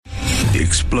The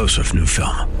explosive new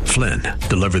film, Flynn,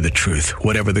 deliver the truth,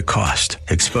 whatever the cost.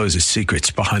 Exposes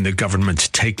secrets behind the government's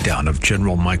takedown of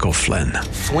General Michael Flynn.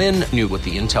 Flynn knew what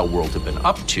the intel world had been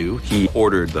up to. He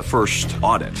ordered the first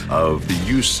audit of the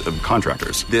use of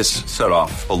contractors. This set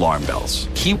off alarm bells.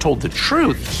 He told the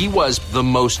truth. He was the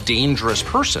most dangerous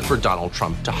person for Donald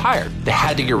Trump to hire. They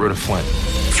had to get rid of Flynn.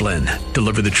 Flynn,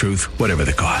 deliver the truth, whatever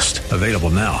the cost. Available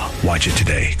now. Watch it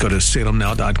today. Go to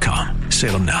salemnow.com.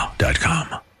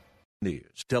 salemnow.com.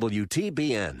 News,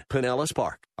 WTBN, Pinellas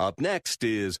Park. Up next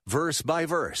is Verse by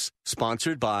Verse,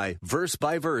 sponsored by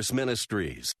Verse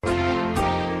Ministries.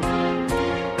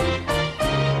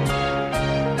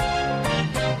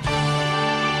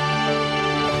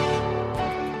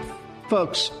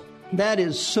 Folks, that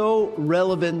is so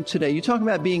relevant today. You talk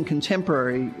about being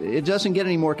contemporary. It doesn't get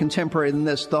any more contemporary than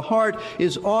this. The heart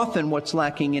is often what's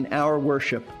lacking in our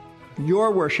worship.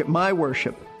 Your worship, my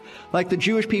worship. Like the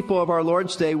Jewish people of our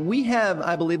Lord's day, we have,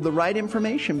 I believe, the right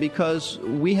information because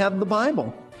we have the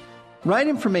Bible. Right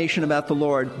information about the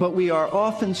Lord, but we are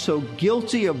often so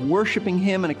guilty of worshiping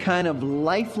Him in a kind of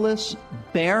lifeless,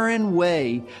 barren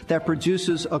way that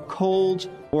produces a cold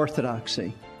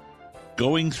orthodoxy.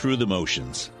 Going through the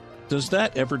motions. Does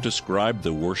that ever describe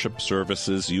the worship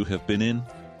services you have been in?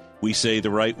 We say the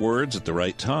right words at the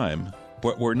right time,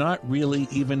 but we're not really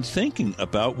even thinking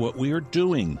about what we are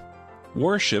doing.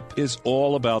 Worship is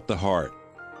all about the heart.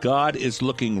 God is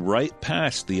looking right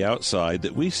past the outside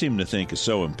that we seem to think is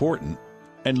so important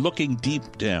and looking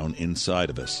deep down inside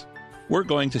of us. We're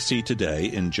going to see today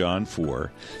in John 4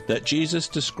 that Jesus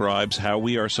describes how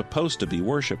we are supposed to be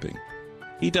worshiping.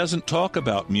 He doesn't talk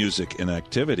about music and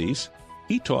activities.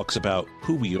 He talks about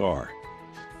who we are.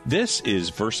 This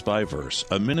is Verse by Verse,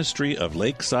 a ministry of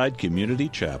Lakeside Community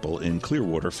Chapel in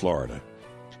Clearwater, Florida.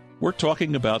 We're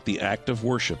talking about the act of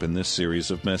worship in this series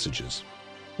of messages.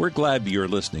 We're glad you're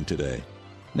listening today.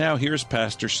 Now here's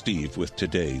Pastor Steve with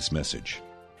today's message.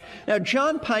 Now,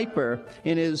 John Piper,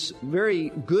 in his very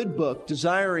good book,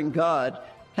 Desiring God,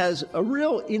 has a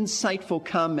real insightful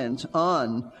comment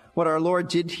on what our Lord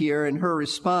did here in her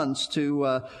response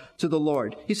to the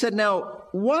Lord. He said, now,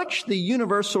 watch the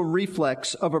universal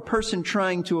reflex of a person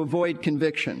trying to avoid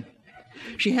conviction.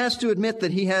 She has to admit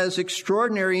that he has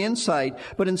extraordinary insight,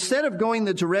 but instead of going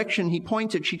the direction he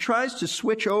pointed, she tries to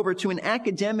switch over to an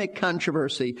academic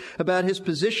controversy about his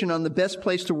position on the best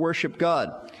place to worship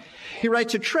God. He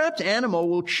writes, a trapped animal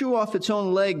will chew off its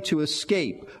own leg to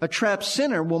escape. A trapped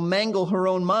sinner will mangle her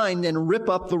own mind and rip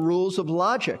up the rules of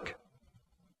logic.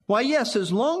 Why, yes,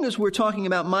 as long as we're talking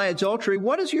about my adultery,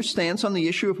 what is your stance on the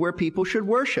issue of where people should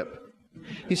worship?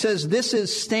 He says, this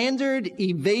is standard,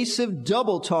 evasive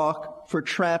double talk for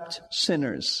trapped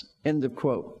sinners. End of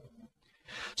quote.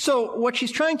 So what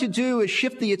she's trying to do is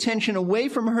shift the attention away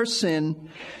from her sin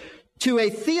to a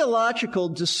theological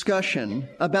discussion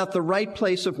about the right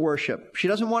place of worship. She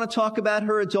doesn't want to talk about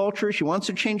her adultery. She wants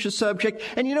to change the subject.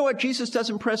 And you know what? Jesus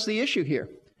doesn't press the issue here.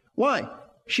 Why?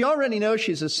 She already knows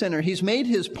she's a sinner. He's made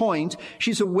his point.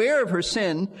 She's aware of her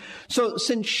sin. So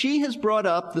since she has brought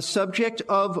up the subject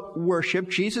of worship,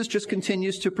 Jesus just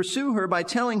continues to pursue her by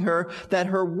telling her that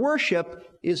her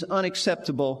worship is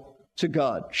unacceptable to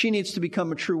God. She needs to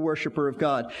become a true worshiper of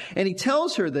God. And he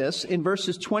tells her this in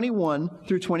verses 21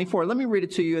 through 24. Let me read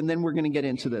it to you, and then we're going to get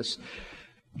into this.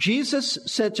 Jesus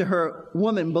said to her,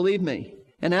 woman, believe me,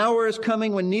 an hour is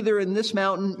coming when neither in this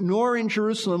mountain nor in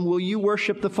Jerusalem will you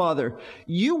worship the Father.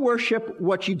 You worship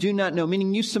what you do not know,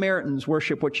 meaning you Samaritans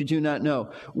worship what you do not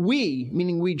know. We,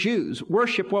 meaning we Jews,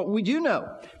 worship what we do know,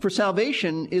 for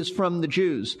salvation is from the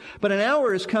Jews. But an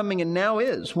hour is coming, and now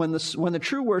is, when the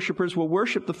true worshipers will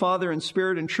worship the Father in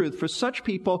spirit and truth. For such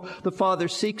people, the Father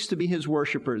seeks to be his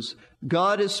worshipers.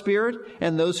 God is spirit,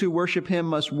 and those who worship him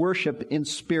must worship in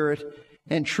spirit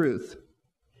and truth.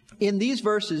 In these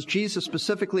verses, Jesus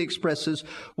specifically expresses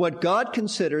what God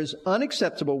considers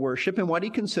unacceptable worship and what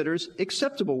he considers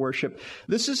acceptable worship.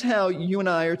 This is how you and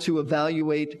I are to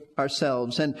evaluate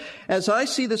ourselves. And as I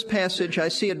see this passage, I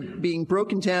see it being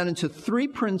broken down into three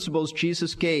principles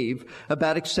Jesus gave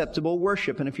about acceptable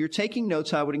worship. And if you're taking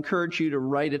notes, I would encourage you to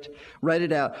write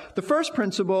it out. The first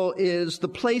principle is the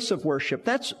place of worship.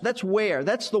 That's where.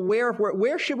 That's the where of where.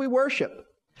 Where should we worship?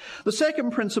 The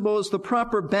second principle is the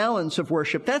proper balance of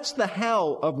worship. That's the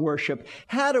how of worship.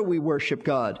 How do we worship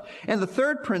God? And the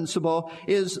third principle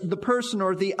is the person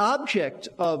or the object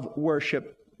of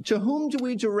worship. To whom do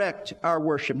we direct our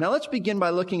worship? Now let's begin by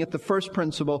looking at the first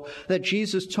principle that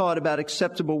Jesus taught about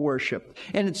acceptable worship.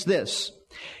 And it's this.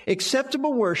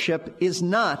 Acceptable worship is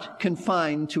not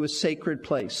confined to a sacred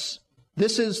place.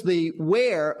 This is the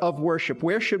where of worship.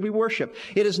 Where should we worship?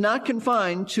 It is not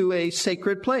confined to a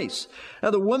sacred place.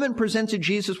 Now, the woman presented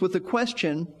Jesus with a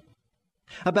question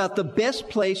about the best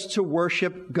place to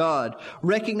worship God.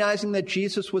 Recognizing that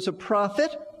Jesus was a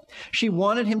prophet, she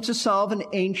wanted him to solve an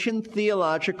ancient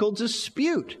theological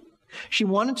dispute. She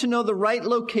wanted to know the right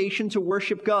location to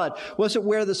worship God. Was it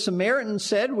where the Samaritans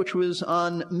said, which was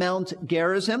on Mount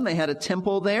Gerizim? They had a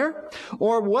temple there.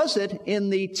 Or was it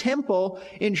in the temple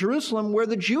in Jerusalem where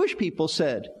the Jewish people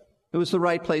said it was the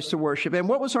right place to worship? And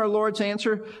what was our Lord's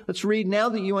answer? Let's read now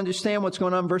that you understand what's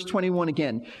going on. Verse 21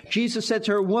 again. Jesus said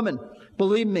to her, "Woman,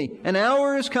 believe me, an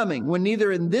hour is coming when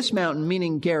neither in this mountain,"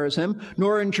 meaning Gerizim,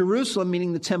 "nor in Jerusalem,"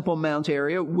 meaning the Temple Mount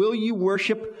area, "will you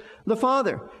worship the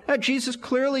Father." Now, Jesus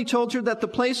clearly told her that the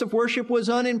place of worship was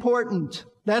unimportant.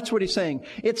 That's what he's saying.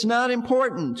 It's not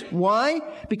important. Why?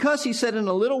 Because he said in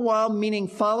a little while, meaning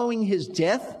following his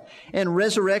death and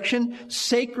resurrection,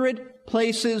 sacred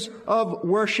places of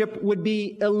worship would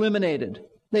be eliminated.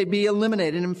 They'd be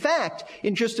eliminated. In fact,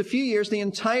 in just a few years, the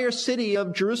entire city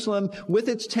of Jerusalem with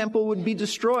its temple would be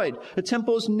destroyed. The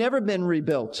temple has never been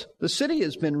rebuilt. The city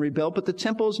has been rebuilt, but the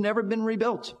temple has never been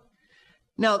rebuilt.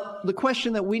 Now, the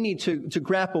question that we need to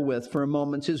grapple with for a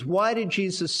moment is, why did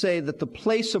Jesus say that the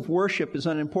place of worship is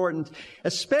unimportant,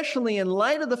 especially in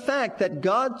light of the fact that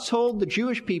God told the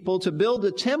Jewish people to build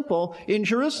a temple in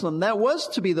Jerusalem? That was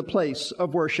to be the place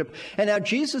of worship. And now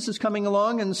Jesus is coming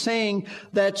along and saying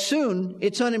that soon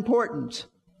it's unimportant.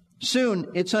 Soon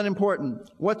it's unimportant.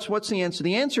 What's the answer?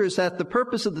 The answer is that the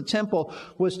purpose of the temple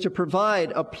was to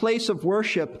provide a place of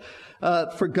worship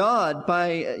for God.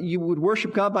 You would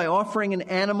worship God by offering an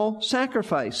animal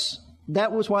sacrifice.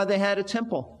 That was why they had a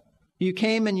temple. You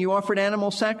came and you offered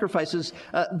animal sacrifices.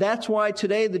 That's why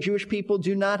today the Jewish people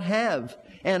do not have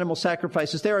animal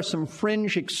sacrifices. There are some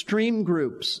fringe extreme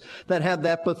groups that have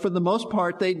that, but for the most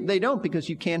part they don't, because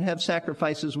you can't have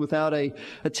sacrifices without a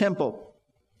temple.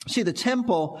 See, the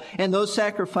temple and those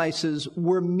sacrifices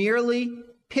were merely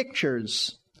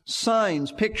pictures,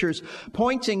 signs, pictures,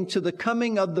 pointing to the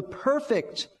coming of the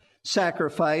perfect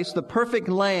sacrifice, the perfect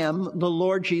Lamb, the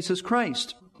Lord Jesus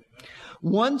Christ.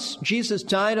 Once Jesus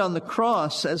died on the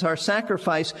cross as our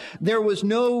sacrifice, there was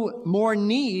no more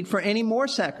need for any more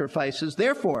sacrifices.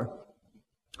 Therefore,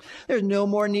 there's no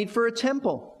more need for a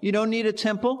temple. You don't need a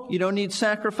temple. You don't need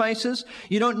sacrifices.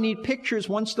 You don't need pictures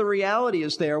once the reality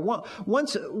is there.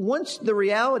 Once the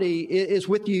reality is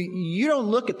with you, you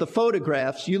don't look at the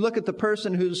photographs. You look at the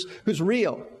person who's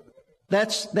real.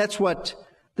 That's what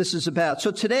this is about.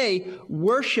 So today,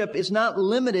 worship is not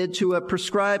limited to a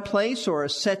prescribed place or a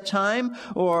set time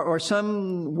or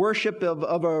some worship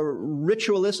of a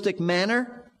ritualistic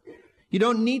manner. You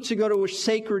don't need to go to a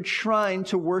sacred shrine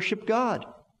to worship God.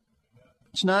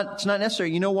 It's not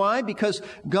necessary. You know why? Because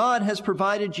God has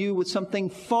provided you with something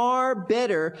far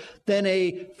better than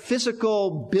a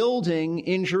physical building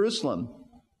in Jerusalem.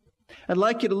 I'd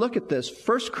like you to look at this.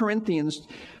 1 Corinthians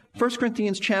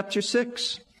chapter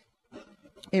 6.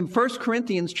 In 1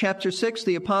 Corinthians chapter 6,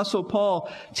 the Apostle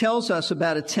Paul tells us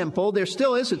about a temple. There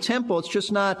still is a temple. It's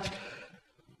just not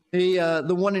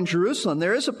the one in Jerusalem.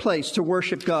 There is a place to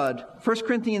worship God. 1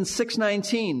 Corinthians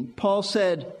 6:19, Paul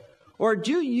said, "Or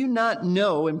do you not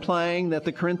know," implying that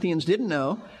the Corinthians didn't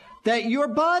know, "that your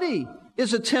body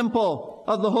is a temple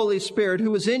of the Holy Spirit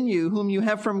who is in you, whom you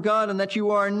have from God, and that you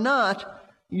are not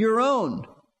your own?"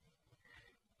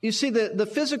 You see, the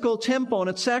physical temple and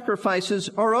its sacrifices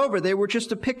are over. They were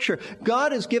just a picture.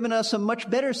 God has given us a much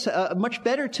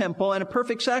better temple and a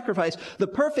perfect sacrifice. The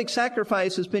perfect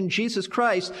sacrifice has been Jesus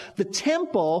Christ. The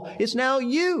temple is now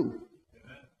you.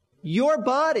 Your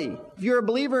body, if you're a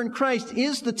believer in Christ,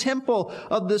 is the temple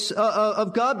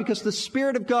of God, because the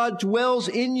Spirit of God dwells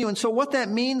in you. And so what that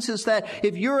means is that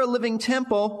if you're a living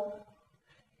temple,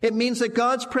 it means that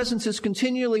God's presence is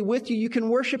continually with you. You can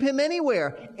worship Him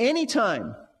anywhere,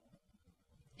 anytime.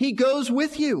 He goes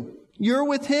with you. You're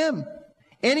with Him.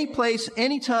 Any place,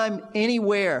 anytime,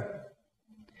 anywhere.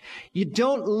 You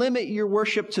don't limit your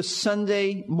worship to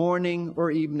Sunday morning or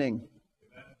evening.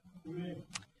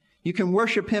 You can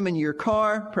worship Him in your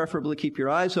car, preferably keep your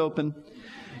eyes open.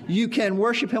 You can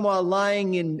worship Him while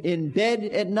lying in bed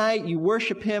at night. You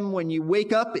worship Him when you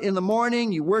wake up in the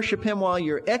morning. You worship Him while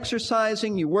you're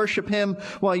exercising. You worship Him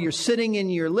while you're sitting in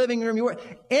your living room.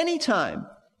 Anytime.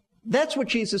 That's what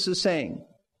Jesus is saying.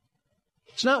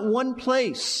 It's not one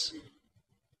place.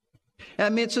 I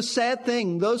mean, it's a sad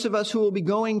thing. Those of us who will be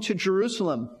going to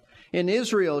Jerusalem, in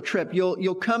Israel trip,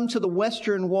 you'll come to the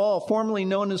Western Wall, formerly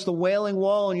known as the Wailing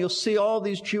Wall, and you'll see all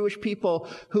these Jewish people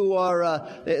who are,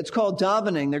 it's called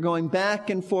davening. They're going back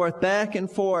and forth,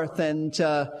 and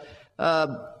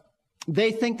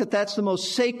They think that that's the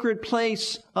most sacred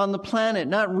place on the planet,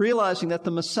 not realizing that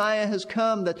the Messiah has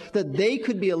come, that they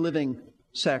could be a living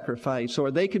sacrifice, or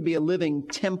they could be a living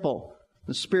temple,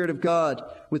 the Spirit of God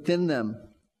within them.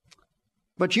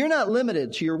 But you're not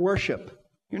limited to your worship.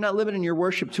 You're not limiting your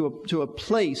worship to a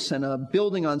place and a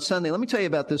building on Sunday. Let me tell you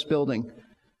about this building.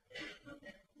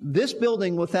 This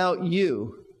building without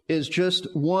you is just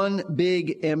one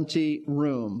big empty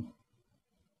room.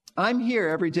 I'm here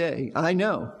every day, I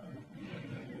know.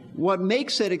 What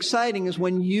makes it exciting is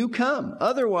when you come.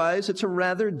 Otherwise, it's a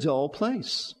rather dull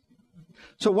place.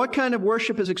 So what kind of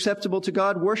worship is acceptable to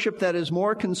God? Worship that is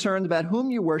more concerned about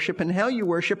whom you worship and how you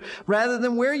worship rather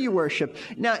than where you worship.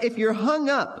 Now, if you're hung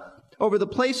up over the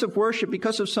place of worship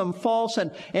because of some false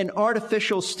and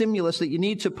artificial stimulus that you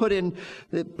need to put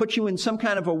you in some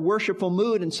kind of a worshipful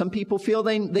mood, and some people feel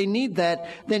they need that,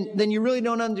 then you really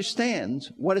don't understand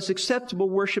what is acceptable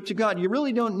worship to God. You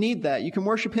really don't need that. You can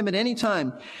worship Him at any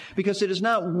time, because it is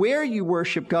not where you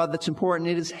worship God that's important.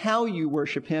 It is how you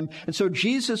worship Him. And so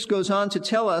Jesus goes on to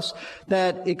tell us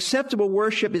that acceptable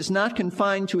worship is not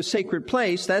confined to a sacred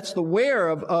place. That's the where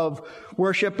of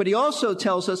worship. But He also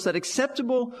tells us that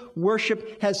acceptable worship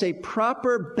has a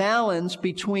proper balance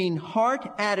between heart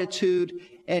attitude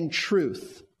and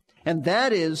truth. And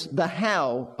that is the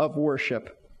how of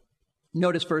worship.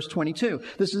 Notice verse 22.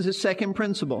 This is his second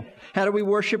principle. How do we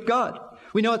worship God?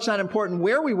 We know it's not important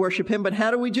where we worship Him, but how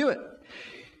do we do it?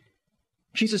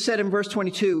 Jesus said in verse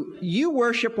 22, you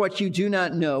worship what you do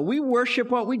not know. We worship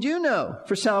what we do know.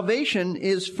 For salvation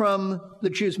is from the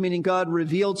Jews, meaning God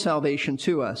revealed salvation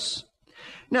to us.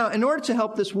 Now, in order to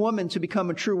help this woman to become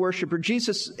a true worshiper,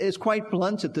 Jesus is quite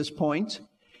blunt at this point.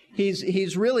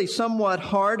 He's really somewhat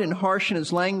hard and harsh in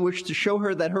his language to show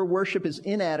her that her worship is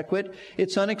inadequate.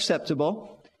 It's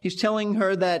unacceptable. He's telling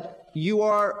her that you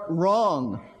are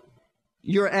wrong.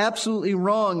 You're absolutely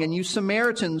wrong, and you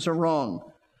Samaritans are wrong.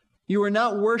 You are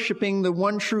not worshiping the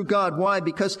one true God. Why?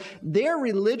 Because their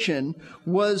religion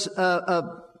was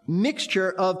a mixture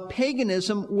of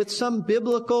paganism with some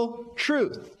biblical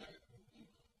truth.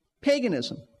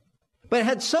 Paganism. But it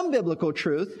had some biblical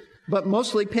truth, but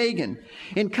mostly pagan.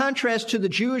 In contrast to the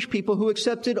Jewish people who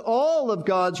accepted all of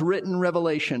God's written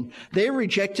revelation. They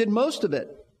rejected most of it,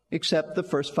 except the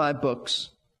first 5 books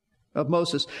of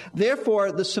Moses.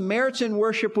 Therefore, the Samaritan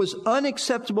worship was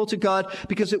unacceptable to God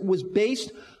because it was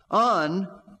based on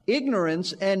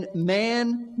ignorance and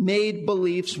man-made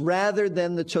beliefs rather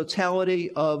than the totality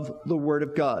of the Word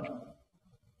of God.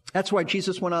 That's why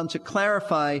Jesus went on to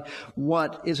clarify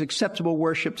what is acceptable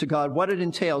worship to God, what it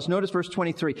entails. Notice verse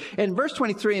 23. And verse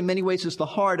 23 in many ways is the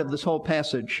heart of this whole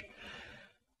passage.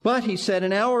 But, he said,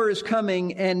 an hour is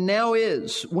coming, and now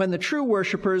is, when the true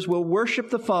worshipers will worship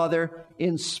the Father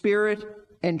in spirit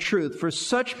and truth. For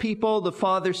such people, the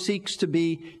Father seeks to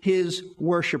be His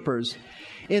worshipers.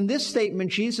 In this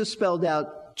statement, Jesus spelled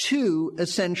out 2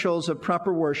 essentials of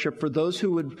proper worship for those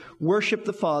who would worship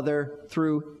the Father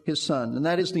through His Son. And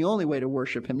that is the only way to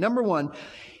worship Him. Number 1,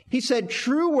 He said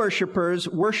true worshipers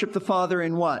worship the Father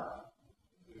in what?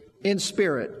 In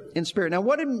spirit. In spirit. Now,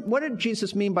 what did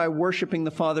Jesus mean by worshiping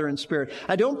the Father in spirit?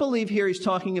 I don't believe here He's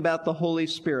talking about the Holy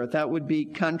Spirit. That would be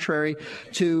contrary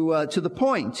to the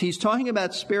point. He's talking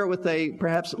about spirit with a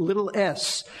perhaps little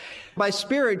s. By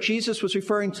spirit, Jesus was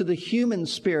referring to the human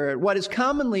spirit, what is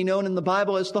commonly known in the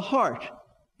Bible as the heart.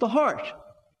 The heart.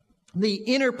 The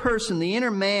inner person, the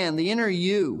inner man, the inner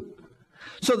you.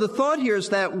 So the thought here is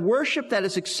that worship that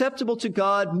is acceptable to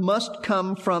God must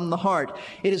come from the heart.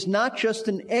 It is not just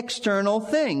an external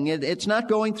thing. It's not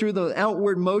going through the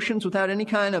outward motions without any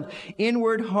kind of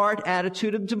inward heart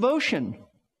attitude of devotion.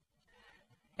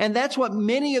 And that's what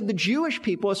many of the Jewish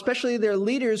people, especially their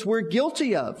leaders, were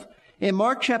guilty of. In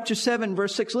Mark chapter 7,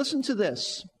 verse 6, listen to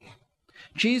this.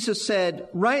 Jesus said,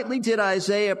 rightly did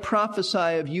Isaiah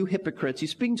prophesy of you hypocrites. He's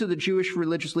speaking to the Jewish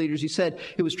religious leaders. He said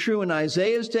it was true in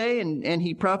Isaiah's day, and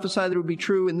he prophesied that it would be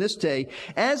true in this day.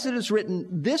 As it is written,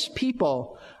 this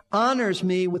people honors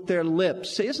me with their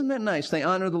lips. Say, isn't that nice? They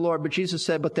honor the Lord, but Jesus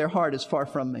said, but their heart is far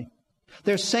from me.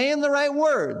 They're saying the right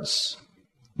words,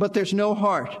 but there's no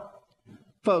heart.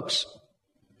 Folks,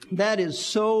 that is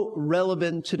so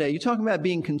relevant today. You're talking about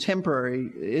being contemporary.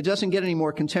 It doesn't get any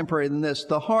more contemporary than this.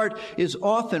 The heart is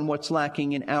often what's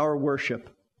lacking in our worship.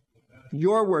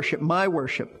 Your worship, my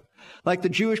worship. Like the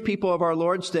Jewish people of our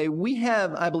Lord's day, we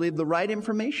have, I believe, the right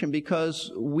information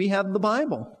because we have the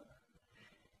Bible.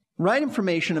 Right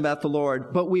information about the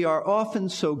Lord, but we are often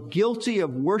so guilty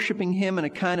of worshiping Him in a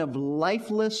kind of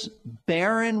lifeless,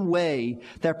 barren way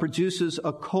that produces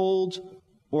a cold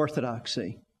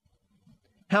orthodoxy.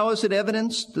 How is it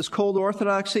evidenced, this cold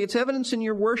orthodoxy? It's evidence in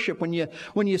your worship when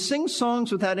you sing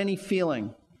songs without any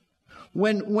feeling.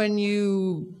 When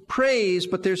you praise,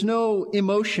 but there's no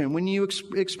emotion. When you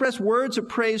express words of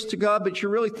praise to God, but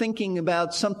you're really thinking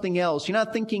about something else. You're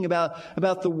not thinking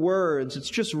about the words. It's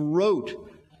just rote.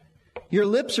 Your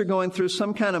lips are going through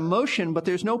some kind of motion, but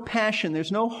there's no passion. There's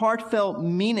no heartfelt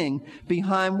meaning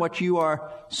behind what you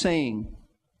are saying.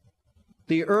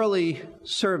 The early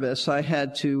service, I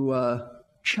had to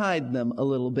chide them a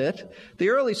little bit. The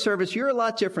early service, you're a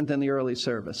lot different than the early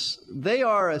service. They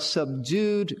are a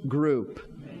subdued group.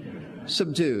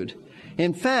 Subdued.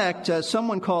 In fact,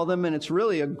 someone called them, and it's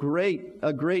really a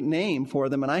great name for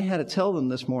them, and I had to tell them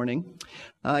this morning.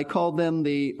 I called them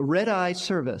the red-eye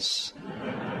service,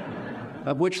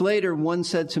 of which later one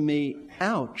said to me,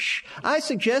 ouch. I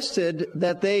suggested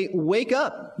that they wake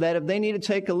up, that if they need to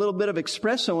take a little bit of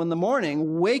espresso in the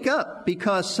morning, wake up,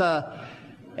 because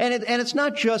and it's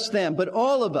not just them, but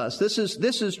all of us. This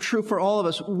is true for all of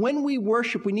us. When we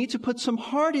worship, we need to put some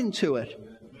heart into it.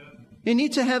 You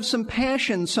need to have some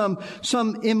passion, some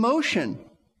emotion.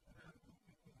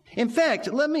 In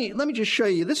fact, let me just show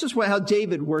you. This is how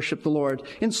David worshiped the Lord.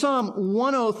 In Psalm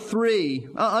 103,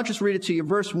 I'll just read it to you,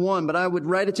 verse 1, but I would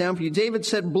write it down for you. David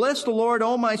said, "Bless the Lord,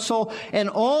 O my soul, and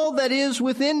all that is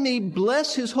within me,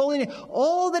 bless his holy name."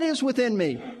 All that is within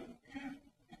me.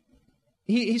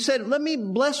 He said, let me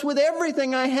bless with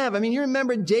everything I have. I mean, you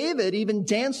remember David even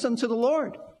danced unto the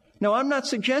Lord. Now, I'm not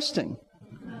suggesting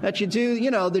that you do,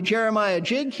 the Jeremiah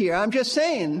jig here. I'm just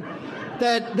saying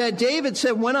that David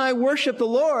said, when I worship the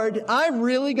Lord, I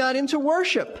really got into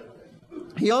worship.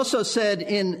 He also said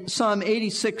in Psalm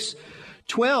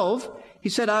 86:12, he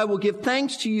said, "I will give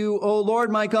thanks to you, O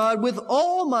Lord my God, with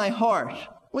all my heart."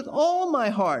 With all my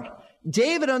heart.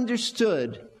 David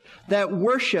understood that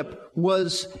worship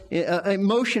was,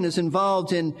 emotion is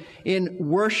involved in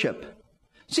worship.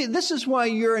 See, this is why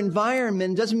your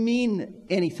environment doesn't mean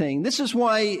anything. This is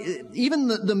why even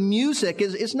the music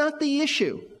is not the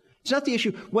issue. It's not the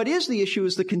issue. What is the issue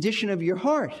is the condition of your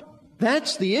heart.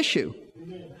 That's the issue.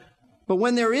 But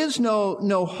when there is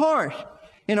no heart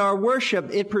in our worship,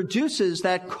 it produces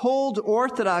that cold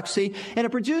orthodoxy, and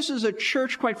it produces a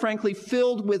church, quite frankly,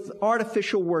 filled with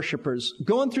artificial worshipers,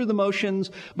 going through the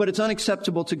motions, but it's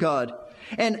unacceptable to God.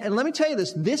 And let me tell you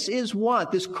this is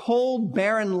what, this cold,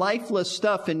 barren, lifeless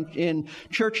stuff in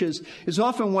churches is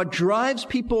often what drives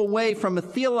people away from a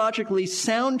theologically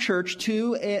sound church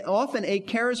to often a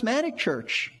charismatic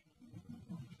church.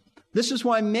 This is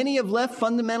why many have left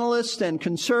fundamentalist and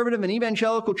conservative and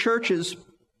evangelical churches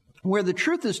where the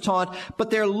truth is taught,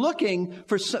 but they're looking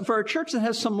for a church that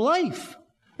has some life.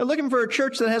 They're looking for a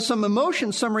church that has some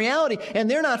emotion, some reality, and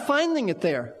they're not finding it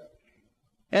there.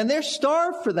 And they're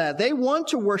starved for that. They want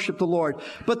to worship the Lord.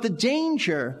 But the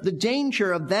danger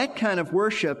of that kind of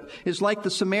worship is like the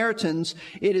Samaritans.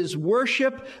 It is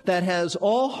worship that has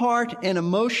all heart and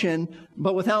emotion,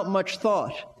 but without much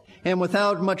thought and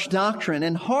without much doctrine.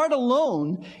 And heart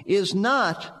alone is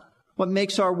not what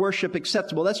makes our worship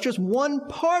acceptable. That's just one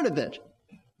part of it.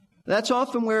 That's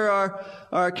often where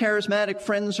our charismatic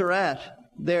friends are at.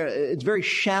 It's very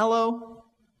shallow.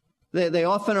 They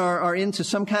often are into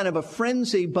some kind of a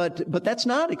frenzy, but that's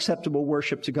not acceptable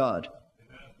worship to God.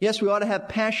 Yes, we ought to have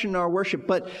passion in our worship,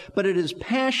 but it is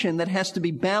passion that has to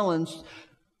be balanced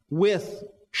with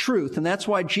truth. And that's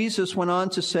why Jesus went on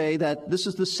to say that this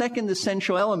is the second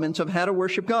essential element of how to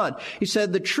worship God. He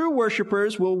said the true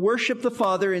worshipers will worship the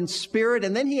Father in spirit,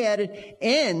 and then he added,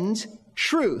 and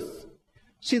truth.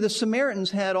 See, the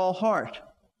Samaritans had all heart.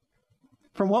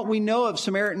 From what we know of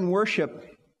Samaritan worship,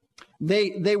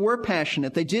 they were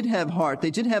passionate. They did have heart.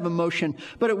 They did have emotion,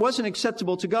 but it wasn't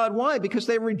acceptable to God. Why? Because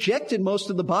they rejected most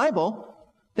of the Bible.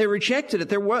 They rejected it.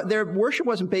 Their worship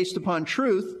wasn't based upon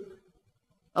truth.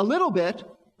 A little bit,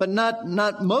 but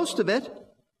not most of it.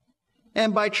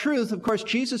 And by truth, of course,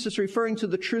 Jesus is referring to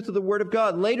the truth of the Word of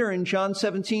God. Later in John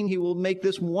 17, he will make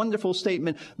this wonderful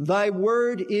statement, "Thy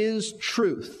word is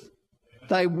truth."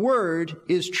 Thy word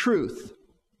is truth.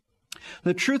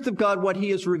 The truth of God, what he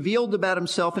has revealed about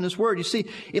himself in his word. You see,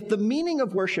 if the meaning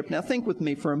of worship, now think with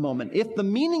me for a moment, if the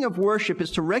meaning of worship is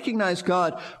to recognize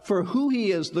God for who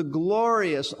he is, the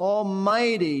glorious,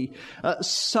 almighty,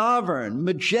 sovereign,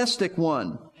 majestic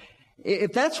one,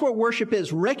 if that's what worship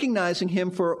is, recognizing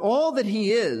him for all that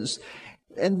he is,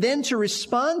 and then to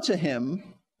respond to him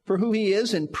for who he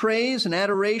is in praise and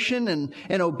adoration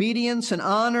and obedience and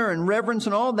honor and reverence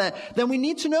and all that, then we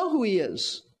need to know who he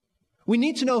is. We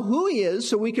need to know who he is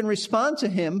so we can respond to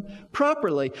him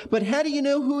properly. But how do you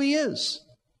know who he is?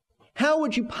 How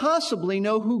would you possibly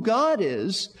know who God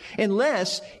is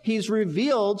unless he's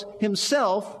revealed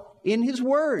himself in His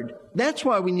Word. That's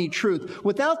why we need truth.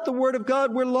 Without the Word of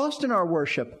God, we're lost in our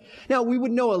worship. Now, we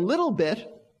would know a little bit.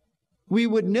 We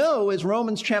would know, as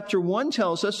Romans chapter 1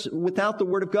 tells us, without the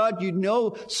Word of God, you'd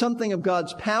know something of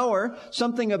God's power,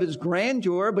 something of His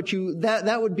grandeur, but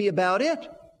that would be about it.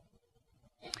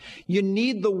 You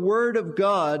need the Word of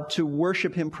God to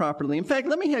worship Him properly. In fact,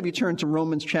 let me have you turn to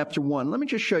Romans chapter 1. Let me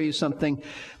just show you something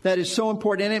that is so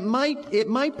important. And it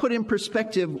might put in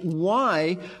perspective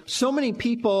why so many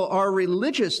people are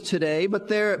religious today, but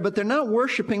they're not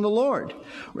worshiping the Lord.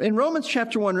 In Romans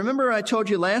chapter 1, remember I told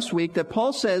you last week that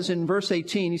Paul says in verse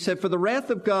 18, he said, "For the wrath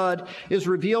of God is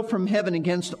revealed from heaven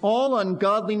against all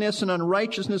ungodliness and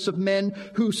unrighteousness of men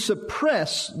who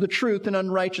suppress the truth in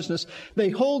unrighteousness." They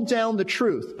hold down the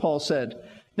truth, Paul said.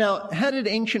 Now, how did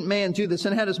ancient man do this,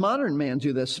 and how does modern man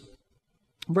do this?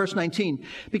 Verse 19,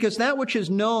 "Because that which is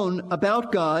known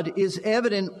about God is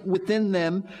evident within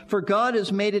them, for God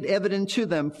has made it evident to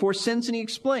them. For since," and he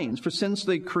explains, "for since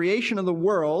the creation of the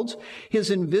world,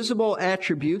 His invisible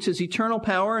attributes, His eternal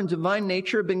power and divine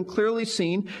nature have been clearly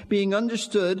seen, being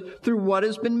understood through what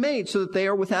has been made, so that they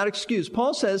are without excuse."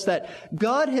 Paul says that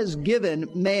God has given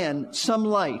man some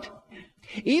light.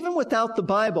 Even without the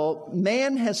Bible,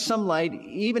 man has some light,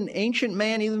 even ancient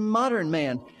man, even modern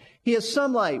man. He has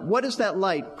some light. What is that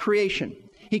light? Creation.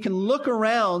 He can look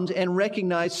around and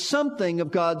recognize something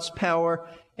of God's power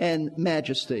and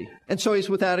majesty. And so he's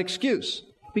without excuse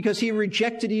because he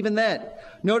rejected even that.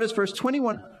 Notice verse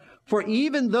 21. "For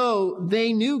even though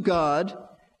they knew God,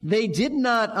 they did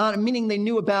not honor," meaning they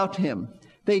knew about Him,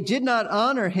 "they did not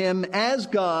honor Him as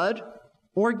God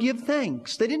or give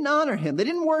thanks." They didn't honor Him. They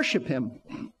didn't worship Him.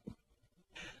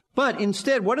 But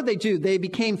instead, what did they do? They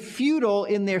became futile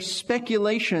in their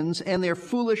speculations, and their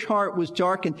foolish heart was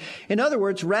darkened. In other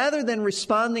words, rather than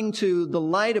responding to the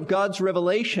light of God's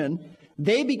revelation,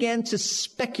 they began to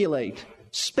speculate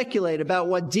about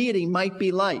what deity might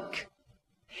be like.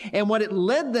 And what it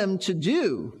led them to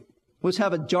do was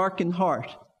have a darkened heart.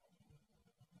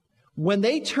 When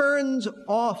they turned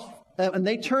and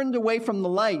they turned away from the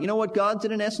light, you know what God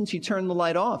did in essence? He turned the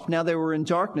light off. Now they were in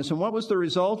darkness. And what was the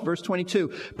result? Verse 22,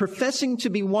 "Professing to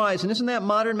be wise." And isn't that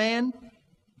modern man?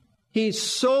 He's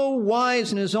so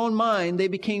wise in his own mind, they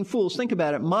became fools. Think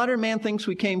about it. Modern man thinks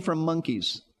we came from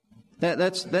monkeys.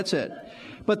 That's it.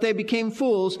 But they became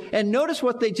fools. And notice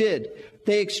what they did.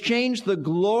 They exchanged the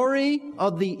glory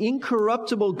of the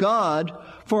incorruptible God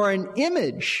for an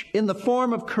image in the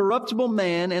form of corruptible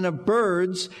man and of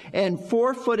birds and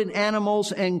four-footed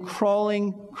animals and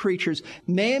crawling creatures.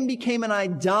 Man became an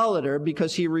idolater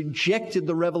because he rejected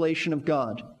the revelation of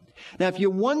God. Now, if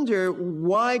you wonder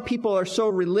why people are so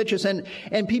religious, and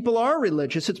people are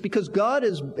religious, it's because God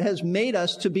has made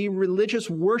us to be religious,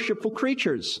 worshipful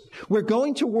creatures. We're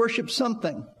going to worship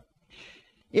something.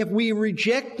 If we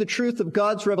reject the truth of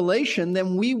God's revelation,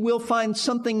 then we will find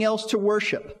something else to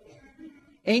worship.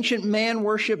 Ancient man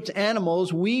worshipped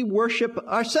animals. We worship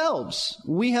ourselves.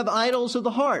 We have idols of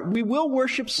the heart. We will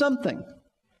worship something.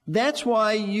 That's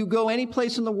why you go any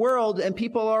place in the world and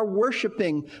people are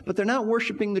worshiping, but they're not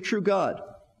worshiping the true God.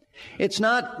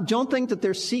 Don't think that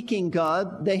they're seeking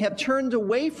God. They have turned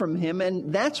away from Him,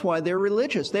 and that's why they're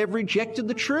religious. They have rejected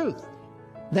the truth.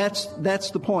 That's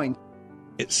the point.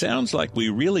 It sounds like we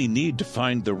really need to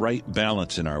find the right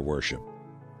balance in our worship.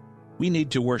 We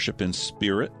need to worship in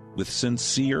spirit with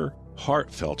sincere,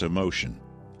 heartfelt emotion.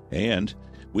 And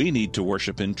we need to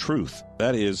worship in truth,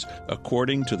 that is,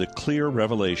 according to the clear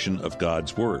revelation of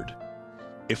God's Word.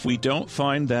 If we don't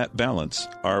find that balance,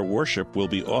 our worship will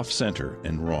be off-center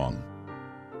and wrong.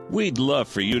 We'd love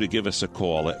for you to give us a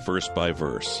call at Verse by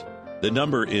Verse. The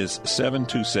number is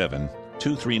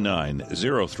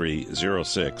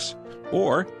 727-239-0306.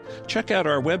 Or check out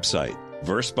our website,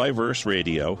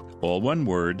 versebyverseradio, all one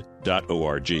word,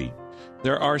 .org.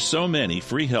 There are so many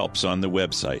free helps on the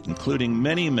website, including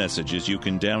many messages you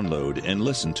can download and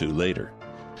listen to later.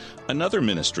 Another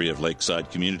ministry of Lakeside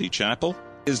Community Chapel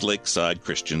is Lakeside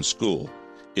Christian School.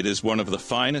 It is one of the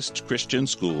finest Christian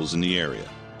schools in the area.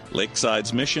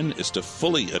 Lakeside's mission is to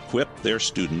fully equip their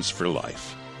students for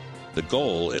life. The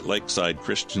goal at Lakeside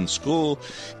Christian School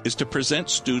is to present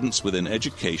students with an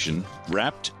education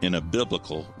wrapped in a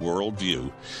biblical worldview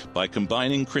by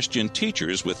combining Christian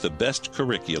teachers with the best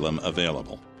curriculum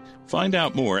available. Find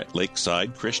out more at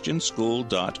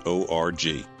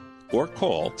lakeside-christianschool.org or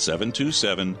call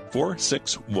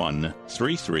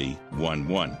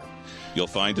 727-461-3311. You'll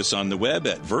find us on the web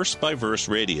at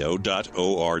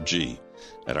versebyverseradio.org.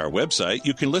 At our website,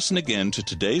 you can listen again to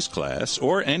today's class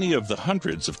or any of the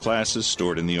hundreds of classes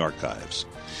stored in the archives.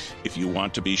 If you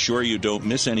want to be sure you don't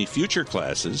miss any future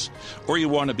classes, or you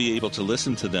want to be able to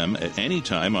listen to them at any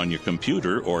time on your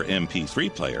computer or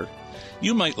MP3 player,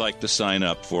 you might like to sign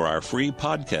up for our free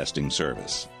podcasting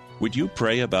service. Would you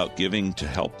pray about giving to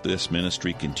help this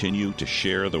ministry continue to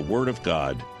share the Word of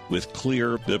God with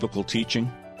clear biblical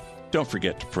teaching? Don't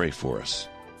forget to pray for us.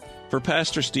 For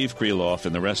Pastor Steve Kreloff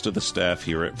and the rest of the staff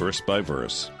here at Verse by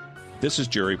Verse, this is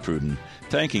Jerry Pruden,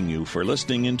 thanking you for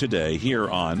listening in today here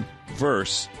on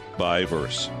Verse by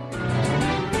Verse.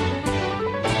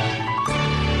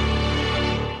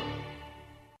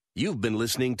 You've been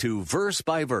listening to Verse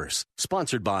by Verse,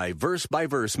 sponsored by Verse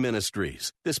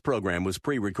Ministries. This program was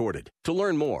pre-recorded. To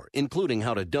learn more, including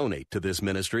how to donate to this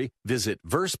ministry, visit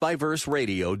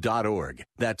versebyverseradio.org.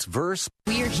 That's Verse.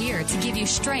 We're here to give you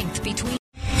strength between...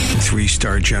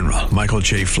 3-star General Michael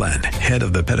J. Flynn, head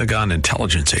of the Pentagon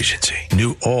Intelligence Agency,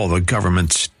 knew all the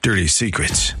government's dirty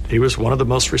secrets. He was one of the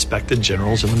most respected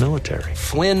generals in the military.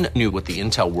 Flynn knew what the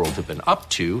intel world had been up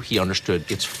to. He understood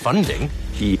its funding.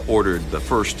 He ordered the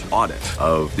first audit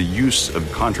of the use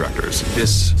of contractors.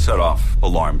 This set off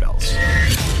alarm bells.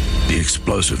 The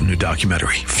explosive new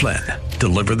documentary, Flynn,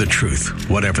 Deliver the Truth,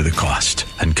 Whatever the Cost,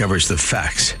 uncovers the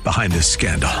facts behind this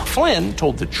scandal. Flynn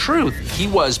told the truth. He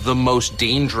was the most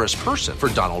dangerous person for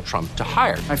Donald Trump to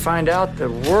hire. I find out the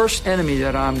worst enemy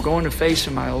that I'm going to face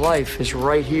in my life is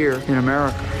right here in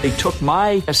America. They took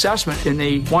my assessment and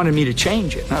they wanted me to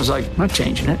change it. And I was like, I'm not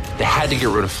changing it. They had to get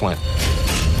rid of Flynn.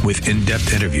 With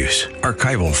in-depth interviews,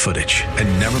 archival footage,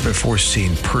 and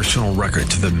never-before-seen personal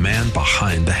records of the man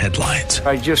behind the headlines.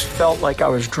 I just felt like I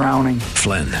was drowning.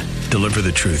 Flynn, Deliver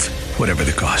the Truth, Whatever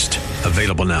the Cost.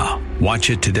 Available now.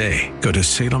 Watch it today. Go to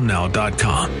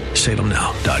salemnow.com.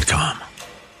 salemnow.com.